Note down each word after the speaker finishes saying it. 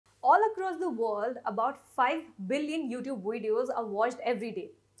All across the world, about 5 billion YouTube videos are watched every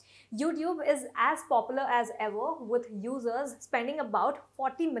day. YouTube is as popular as ever, with users spending about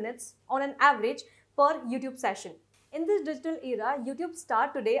 40 minutes on an average per YouTube session. In this digital era, YouTube stars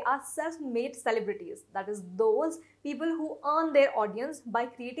today are self-made celebrities. That is, those people who earn their audience by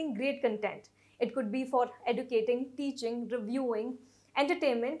creating great content. It could be for educating, teaching, reviewing,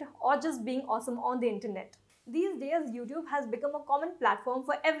 entertainment, or just being awesome on the internet. These days, YouTube has become a common platform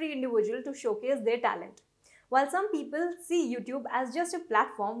for every individual to showcase their talent. While some people see YouTube as just a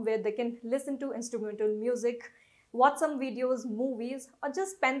platform where they can listen to instrumental music, watch some videos, movies, or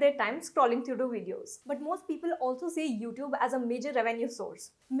just spend their time scrolling through the videos. But most people also see YouTube as a major revenue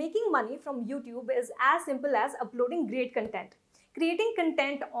source. Making money from YouTube is as simple as uploading great content. Creating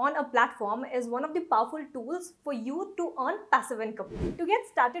content on a platform is one of the powerful tools for you to earn passive income. To get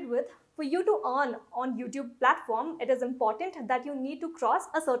started with, for you to earn on YouTube platform, it is important that you need to cross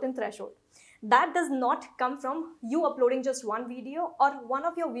a certain threshold. That does not come from you uploading just one video or one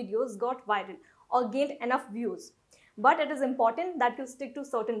of your videos got viral or gained enough views. But it is important that you stick to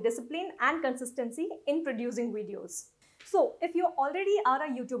certain discipline and consistency in producing videos. So, if you already are a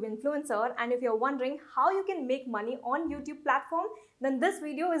YouTube influencer and if you're wondering how you can make money on YouTube platform, then this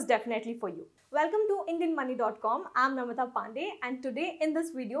video is definitely for you. Welcome to IndianMoney.com. I'm Namita and today in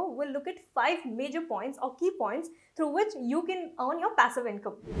this video, we'll look at 5 major points or key points through which you can earn your passive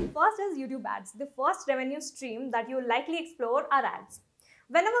income. First is YouTube ads. The first revenue stream that you'll likely explore are ads.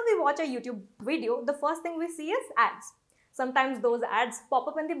 Whenever we watch a YouTube video, the first thing we see is ads. Sometimes those ads pop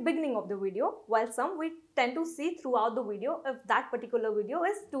up in the beginning of the video, while some we tend to see throughout the video if that particular video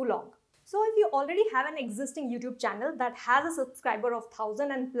is too long. So if you already have an existing YouTube channel that has a subscriber of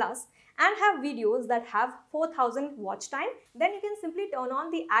 1000 and plus and have videos that have 4000 watch time, then you can simply turn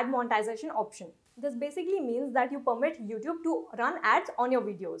on the ad monetization option. This basically means that you permit YouTube to run ads on your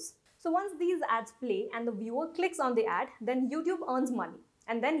videos. So once these ads play and the viewer clicks on the ad, then YouTube earns money.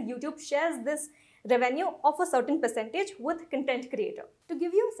 And then YouTube shares this revenue of a certain percentage with content creator. To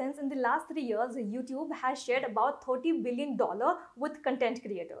give you a sense, in the last 3 years, YouTube has shared about $30 billion with content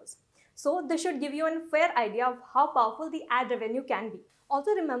creators. So this should give you a fair idea of how powerful the ad revenue can be.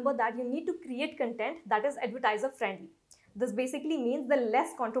 Also remember that you need to create content that is advertiser friendly. This basically means the less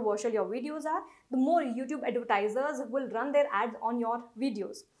controversial your videos are, the more YouTube advertisers will run their ads on your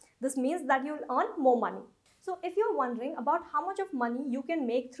videos. This means that you'll earn more money. So if you're wondering about how much of money you can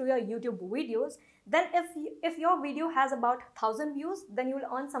make through your YouTube videos, then if your video has about 1000 views, then you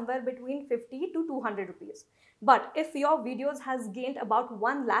will earn somewhere between 50 to 200 rupees. But if your videos has gained about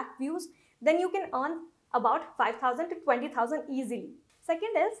 1 lakh views, then you can earn about 5,000 to 20,000 easily. Second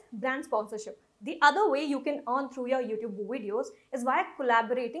is brand sponsorship. The other way you can earn through your YouTube videos is via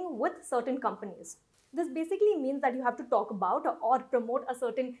collaborating with certain companies. This basically means that you have to talk about or promote a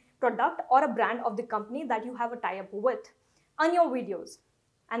certain product or a brand of the company that you have a tie-up with on your videos.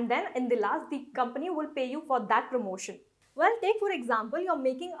 And then in the last, the company will pay you for that promotion. Well, take for example, you're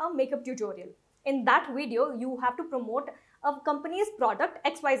making a makeup tutorial. In that video, you have to promote a company's product,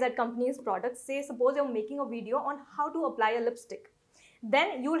 XYZ company's product. Say, suppose you're making a video on how to apply a lipstick.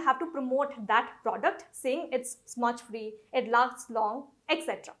 Then you will have to promote that product saying it's smudge free, it lasts long,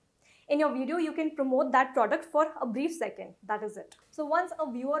 etc. In your video, you can promote that product for a brief second. That is it. So once a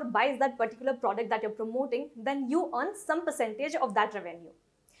viewer buys that particular product that you're promoting, then you earn some percentage of that revenue.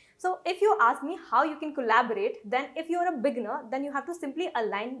 So if you ask me how you can collaborate, then if you're a beginner, then you have to simply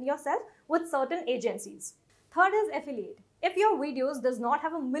align yourself with certain agencies. Third is affiliate. If your videos does not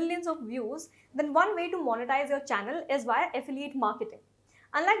have millions of views, then one way to monetize your channel is via affiliate marketing.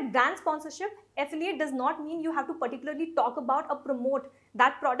 Unlike brand sponsorship, affiliate does not mean you have to particularly talk about or promote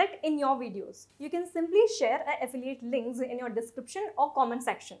that product in your videos. You can simply share affiliate links in your description or comment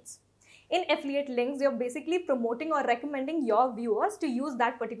sections. In affiliate links, you're basically promoting or recommending your viewers to use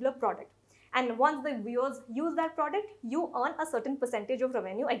that particular product. And once the viewers use that product, you earn a certain percentage of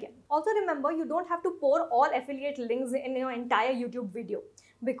revenue again. Also remember, you don't have to pour all affiliate links in your entire YouTube video,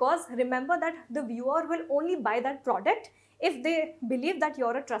 because remember that the viewer will only buy that product if they believe that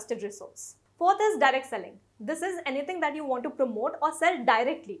you're a trusted resource. Fourth is direct selling. This is anything that you want to promote or sell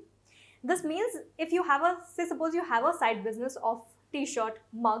directly. This means if you have suppose you have a side business of t-shirt,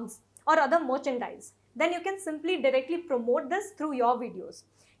 mugs or other merchandise, then you can simply directly promote this through your videos.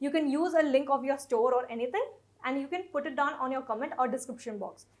 You can use a link of your store or anything and you can put it down on your comment or description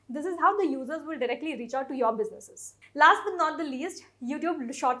box. This is how the users will directly reach out to your businesses. Last but not the least,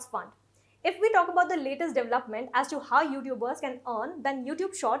 YouTube Shorts Fund. If we talk about the latest development as to how YouTubers can earn, then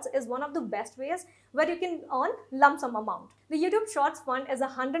YouTube Shorts is one of the best ways where you can earn lump sum amount. The YouTube Shorts Fund is a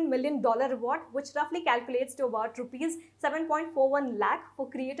 $100 million reward, which roughly calculates to about rupees 7.41 lakh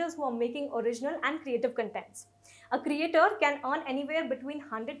for creators who are making original and creative contents. A creator can earn anywhere between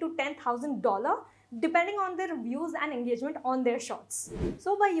 $100 to $10,000 depending on their views and engagement on their shorts.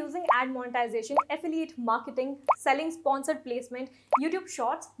 So by using ad monetization, affiliate marketing, selling sponsored placement, YouTube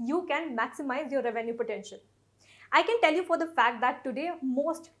Shorts, you can maximize your revenue potential. I can tell you for the fact that today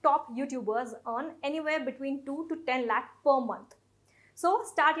most top YouTubers earn anywhere between 2 to 10 lakh per month. So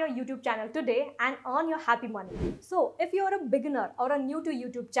start your YouTube channel today and earn your happy money. So if you're a beginner or a new to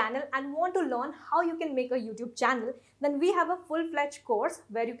YouTube channel and want to learn how you can make a YouTube channel, then we have a full-fledged course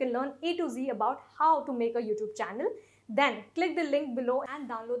where you can learn A to Z about how to make a YouTube channel. Then click the link below and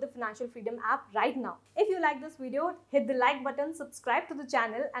download the Financial Freedom app right now. If you like this video, hit the like button, subscribe to the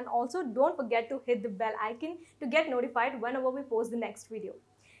channel, and also don't forget to hit the bell icon to get notified whenever we post the next video.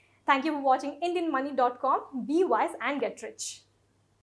 Thank you for watching IndianMoney.com. Be wise and get rich.